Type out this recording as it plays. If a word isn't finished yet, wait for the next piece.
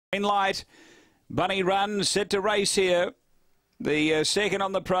Green light. Bunny Run set to race here. The second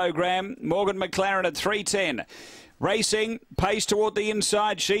on the program, Morgan McLaren at 3:10. Racing, pace toward the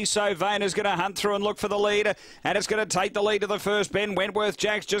inside. She's So Vain is going to hunt through and look for the lead. And it's going to take the lead to the first bend. Wentworth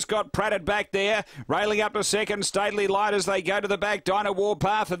Jacks just got pratted back there. Railing up to second. Stately Light as they go to the back. Dinah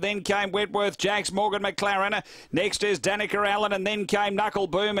Warpath. And then came Wentworth Jacks. Morgan McLaren. Next is Danica Allen. And then came Knuckle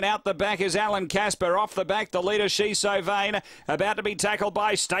Boom. And out the back is Alan Casper. Off the back, the leader, She's So Vain. About to be tackled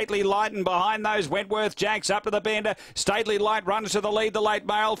by Stately Light. And behind those, Wentworth Jacks up to the bend. Stately Light runs to the lead. The late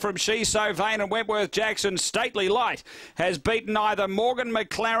mail from She's So Vain and Wentworth Jacks. And Stately Light has beaten either Morgan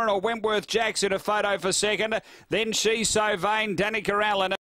McLaren or Wentworth Jacks in a photo for second. Then She's So Vain, Danica Allen.